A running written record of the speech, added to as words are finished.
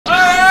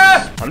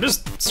I'm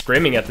just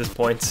screaming at this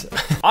point.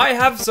 I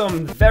have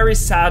some very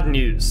sad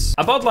news.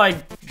 About like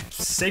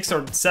 6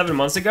 or 7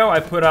 months ago, I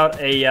put out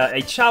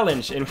a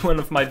challenge in one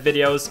of my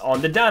videos on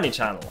the Dani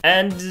channel.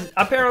 And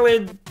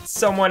apparently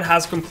someone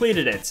has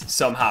completed it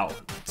somehow.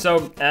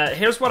 So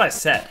here's what I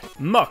said.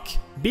 Muck.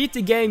 Beat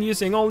the game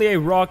using only a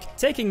rock,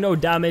 taking no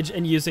damage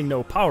and using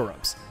no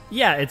power-ups.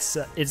 Yeah,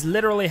 it's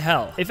literally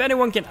hell. If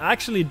anyone can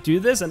actually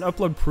do this and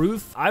upload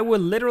proof, I will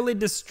literally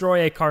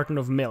destroy a carton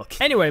of milk.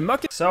 Anyway,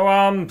 Muck. So,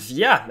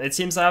 yeah, it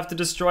seems I have to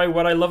destroy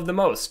what I love the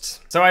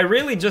most. So I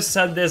really just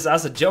said this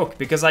as a joke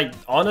because I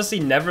honestly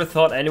never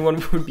thought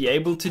anyone would be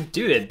able to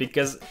do it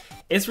because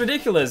it's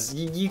ridiculous.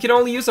 You can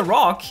only use a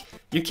rock.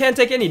 You can't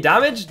take any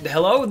damage.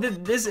 Hello?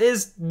 This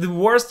is the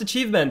worst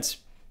achievement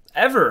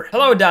ever.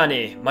 Hello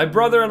Dani, my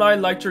brother and I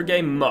liked your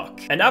game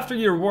Muck, and after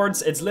your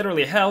words it's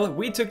literally hell,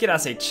 we took it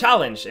as a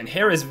challenge, and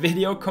here is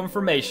video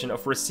confirmation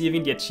of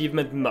receiving the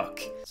achievement Muck.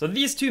 So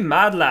these two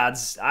mad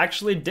lads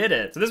actually did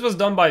it. So this was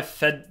done by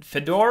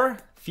Fedor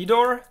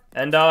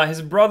and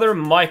his brother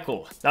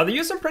Michael. Now they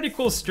use some pretty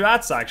cool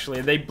strats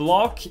actually. They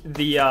block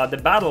the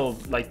battle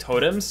like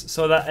totems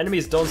so that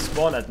enemies don't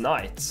spawn at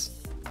night.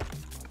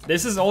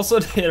 This is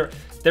also their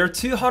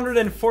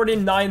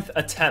 249th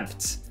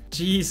attempt.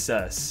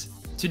 Jesus.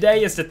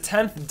 Today is the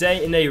 10th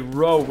day in a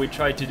row we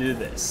tried to do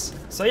this.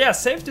 So yeah,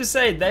 safe to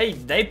say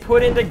they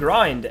put in the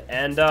grind,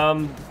 and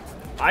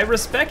I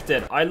respect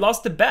it. I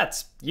lost the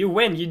bet. You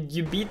win.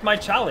 You beat my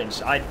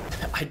challenge. I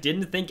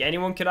didn't think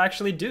anyone could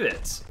actually do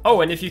it.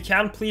 Oh, and if you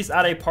can, please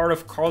add a part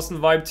of Carlson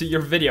vibe to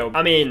your video.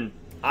 I mean,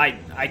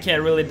 I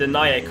can't really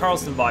deny a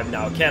Carlson vibe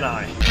now, can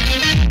I?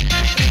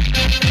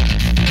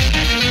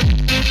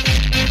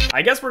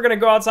 I guess we're gonna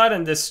go outside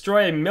and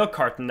destroy a milk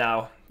carton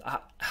now.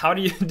 How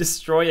do you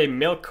destroy a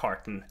milk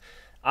carton?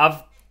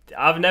 I've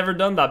never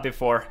done that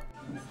before.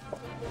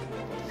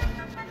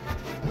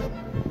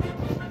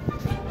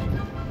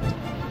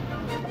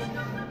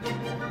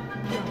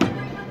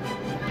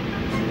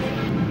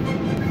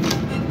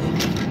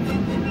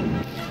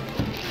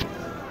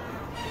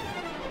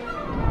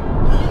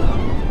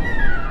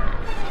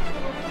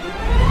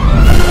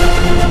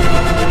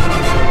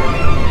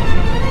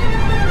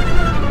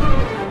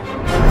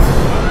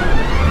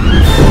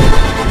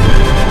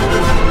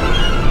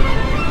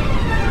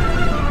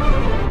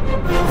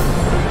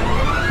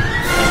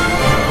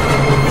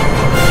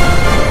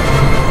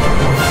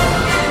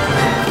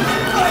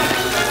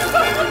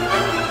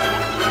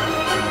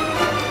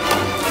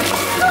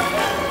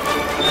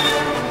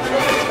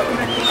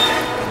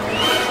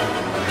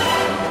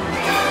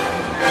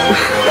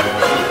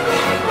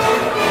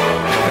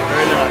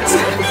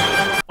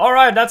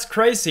 Alright, that's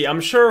crazy.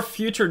 I'm sure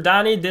future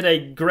Dani did a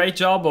great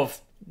job of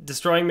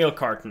destroying milk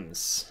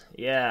cartons.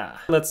 Yeah.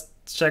 Let's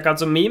check out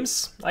some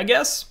memes, I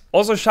guess.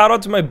 Also, shout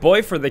out to my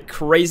boy for the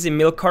crazy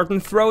milk carton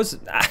throws.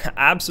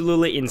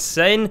 Absolutely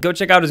insane. Go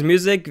check out his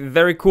music.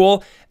 Very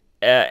cool.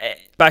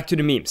 Back to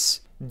the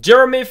memes.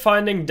 Jeremy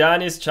finding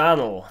Dani's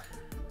channel.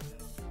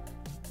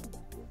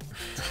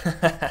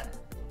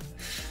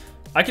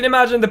 I can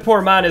imagine the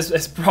poor man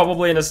is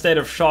probably in a state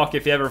of shock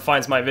if he ever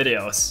finds my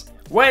videos.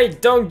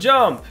 Wait, don't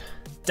jump!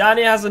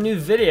 Dani has a new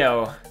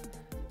video.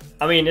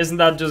 I mean, isn't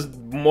that just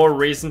more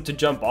reason to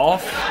jump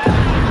off?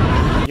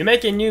 You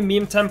make a new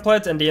meme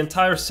template and the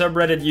entire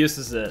subreddit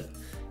uses it.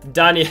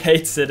 Dani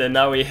hates it and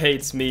now he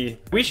hates me.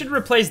 We should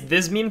replace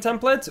this meme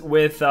template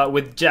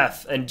with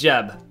Jeff and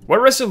Jeb.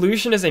 What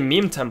resolution is a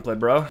meme template,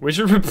 bro? We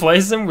should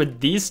replace them with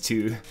these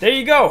two. There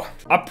you go.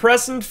 A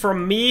present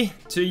from me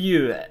to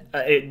you.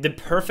 The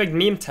perfect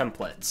meme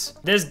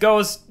template. This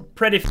goes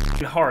pretty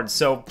f***ing hard,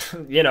 so,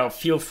 you know,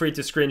 feel free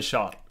to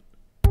screenshot.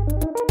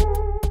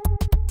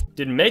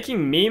 Dude,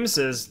 making memes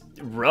is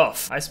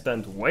rough. I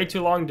spent way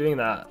too long doing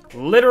that.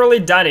 Literally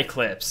Dani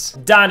clips.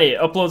 Dani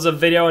uploads a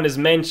video on his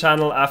main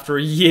channel after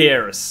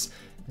years.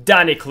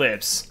 Dani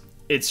clips.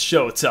 It's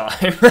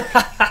showtime.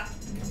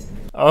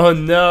 Oh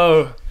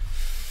no.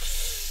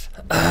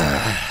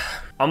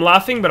 I'm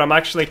laughing, but I'm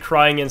actually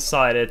crying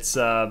inside. It's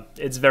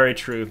very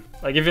true.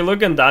 Like if you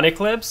look on Dani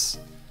clips,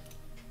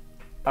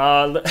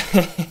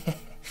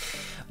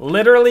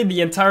 literally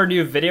the entire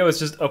new video is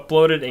just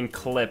uploaded in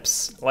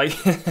clips. Like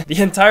the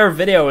entire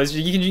video is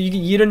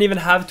you don't even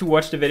have to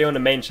watch the video on the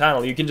main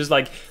channel. You can just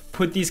like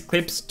put these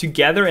clips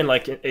together in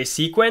like a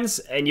sequence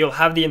and you'll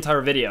have the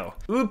entire video.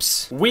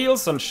 Oops.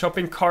 Wheels on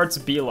shopping carts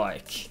be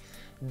like.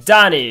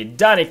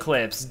 Dani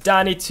clips,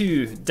 Dani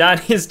 2,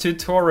 Dani's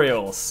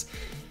tutorials.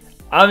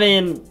 I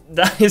mean,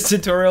 Dani's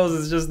tutorials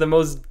is just the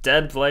most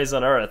dead place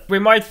on earth. We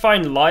might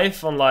find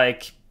life on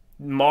like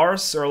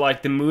Mars or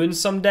like the moon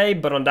someday,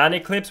 but on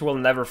Dani clips we'll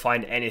never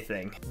find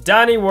anything.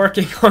 Dani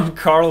working on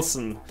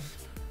Carlson.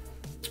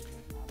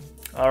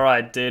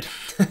 Alright, dude.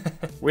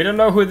 We don't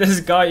know who this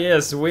guy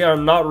is. We are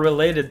not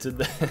related to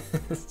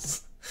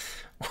this.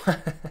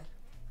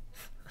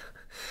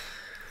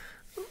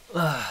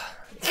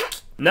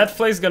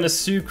 Netflix gonna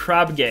sue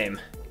Crab Game.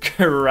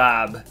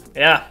 Crab.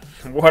 Yeah,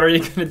 what are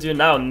you gonna do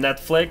now,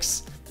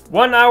 Netflix?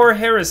 1 hour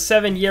here is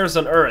 7 years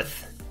on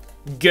Earth.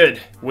 Good.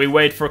 We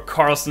wait for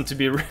Carlson to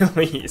be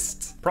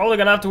released. Probably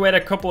gonna have to wait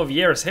a couple of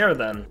years here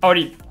then. Oh,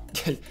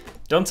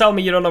 don't tell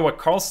me you don't know what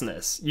Carlson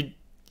is.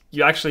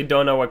 You actually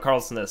don't know what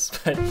Carlson is.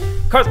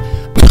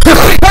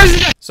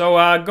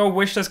 So go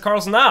wish this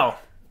Carlson now.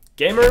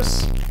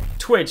 Gamers,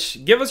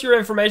 Twitch, give us your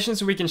information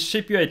so we can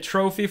ship you a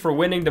trophy for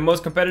winning the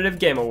most competitive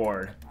game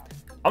award.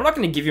 I'm not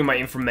gonna give you my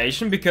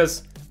information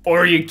because...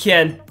 Or you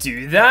can't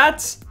do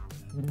that?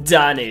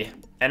 Dani.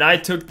 And I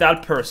took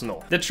that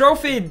personal. The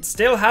trophy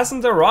still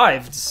hasn't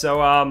arrived,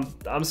 so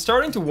I'm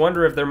starting to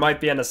wonder if there might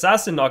be an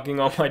assassin knocking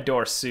on my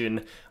door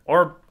soon.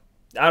 Or,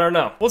 I don't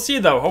know. We'll see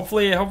though.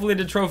 Hopefully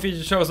the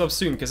trophy shows up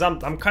soon, because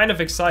I'm kind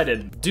of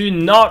excited. Do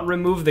not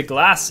remove the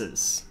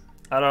glasses.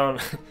 I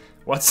don't...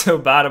 What's so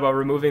bad about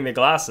removing the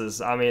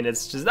glasses? I mean,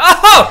 it's just...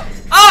 Oh!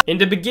 Oh! In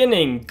the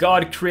beginning,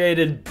 God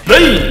created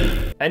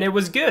bean! And it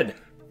was good.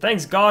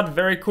 Thanks, God.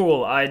 Very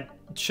cool. I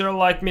sure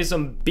like me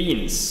some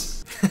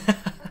beans.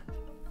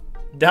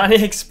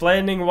 Dani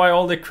explaining why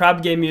all the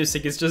crab game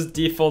music is just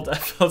default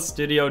FL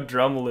Studio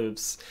drum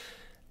loops.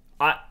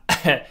 I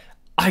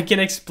can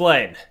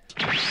explain.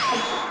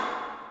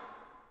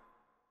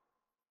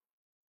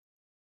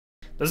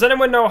 Does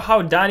anyone know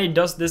how Dani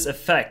does this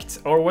effect?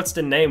 Or what's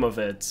the name of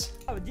it?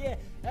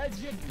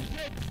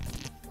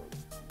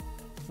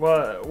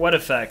 What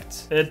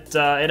effect? It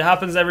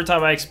happens every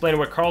time I explain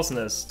what Carlson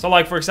is. So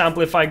like, for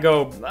example, if I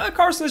go,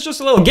 Carlson is just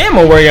a little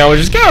gamer working on,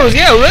 just goes,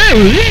 yeah.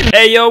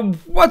 Hey yo,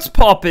 what's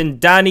poppin',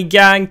 Dani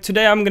gang?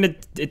 Today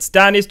it's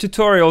Dani's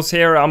tutorials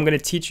here. I'm gonna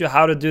teach you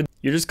how to do.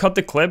 You just cut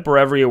the clip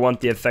wherever you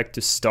want the effect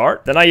to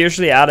start. Then I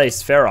usually add a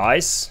sphere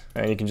ice.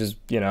 And you can just,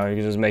 you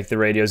can just make the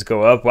radios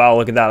go up. Wow,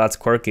 look at that, that's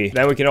quirky.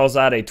 Then we can also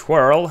add a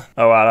twirl.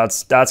 Oh wow,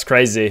 that's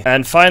crazy.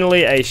 And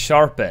finally, a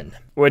sharpen,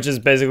 which is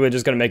basically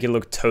just gonna make it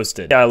look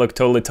toasted. Yeah, I look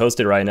totally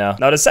toasted right now.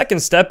 Now the second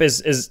step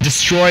is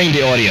destroying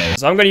the audio.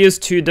 So I'm gonna use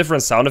 2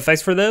 different sound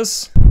effects for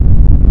this.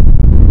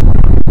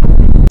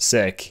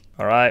 Sick.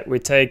 All right, we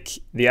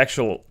take the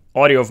actual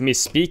audio of me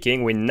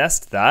speaking, we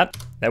nest that.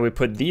 Then we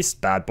put these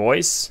bad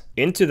boys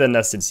into the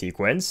nested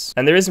sequence.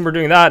 And the reason we're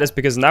doing that is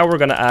because now we're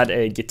gonna add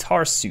a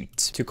guitar suit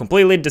to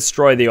completely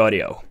destroy the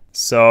audio.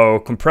 So,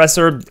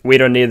 compressor, we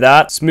don't need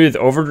that. Smooth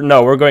over,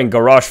 no, we're going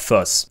garage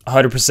fuzz,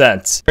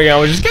 100%.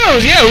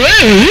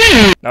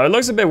 Now it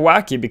looks a bit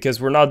wacky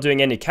because we're not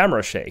doing any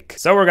camera shake.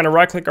 So we're gonna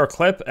right click our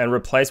clip and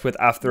replace with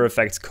After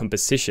Effects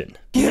composition.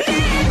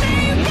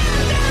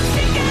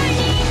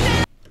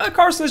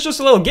 Carson is just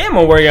a little game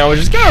on where we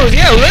just goes,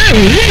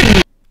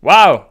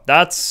 Wow,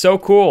 that's so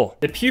cool.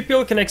 The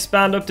pupil can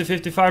expand up to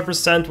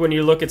 55% when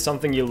you look at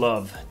something you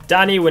love.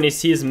 Dani when he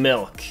sees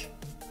milk.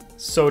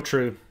 So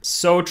true.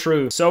 So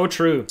true. So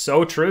true.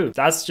 So true.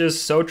 That's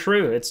just so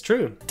true. It's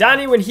true.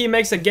 Dani when he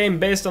makes a game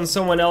based on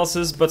someone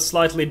else's but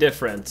slightly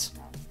different.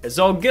 It's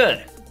all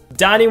good.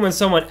 Dani when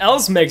someone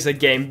else makes a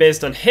game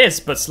based on his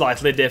but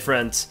slightly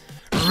different.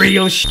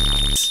 Real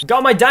shit.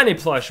 Got my Dani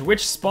plush.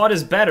 Which spot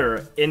is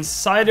better?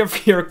 Inside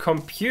of your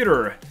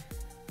computer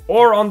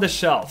or on the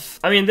shelf?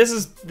 I mean, this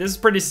is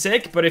pretty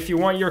sick, but if you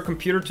want your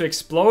computer to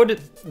explode,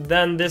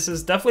 then this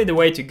is definitely the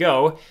way to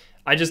go.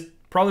 I just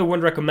probably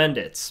wouldn't recommend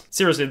it.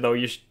 Seriously though,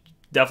 you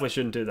definitely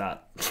shouldn't do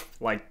that.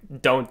 Like,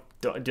 do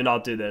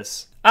not do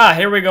this. Ah,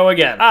 here we go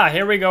again. Ah,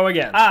 here we go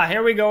again. Ah,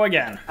 here we go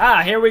again.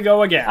 Ah, here we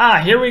go again.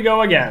 Ah, here we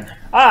go again.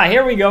 Ah,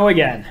 here we go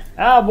again.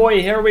 Ah,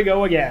 boy, here we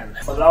go again.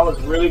 Oh, that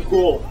was really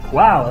cool.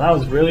 Wow, that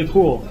was really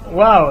cool.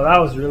 Wow, that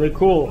was really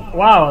cool.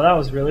 Wow, that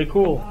was really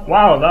cool.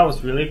 Wow, that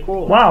was really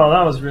cool. Wow,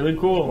 that was really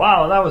cool.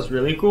 Wow, that was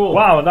really cool.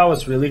 Wow, that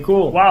was really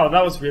cool. Wow, that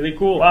was really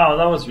cool. Wow,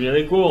 that was really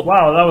cool.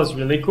 Wow, that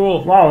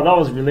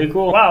was really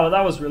cool. Wow,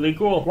 that was really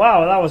cool.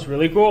 Wow, that was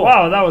really cool. Wow,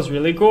 that was really cool. Wow, that was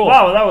really cool. Wow, that was really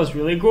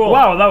cool.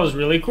 Wow, that was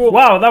really cool.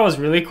 Wow, that was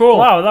really cool.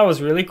 Wow, that was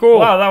really cool.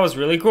 Wow, that was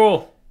really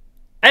cool.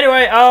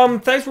 Anyway,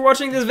 thanks for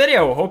watching this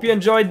video. Hope you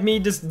enjoyed me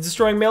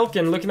destroying milk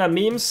and looking at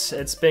memes.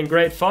 It's been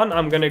great fun.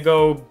 I'm gonna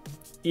go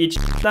eat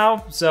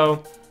now,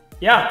 so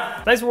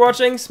yeah. Thanks for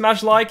watching.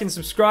 Smash like and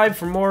subscribe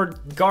for more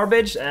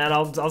garbage, and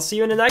I'll see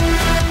you in the next.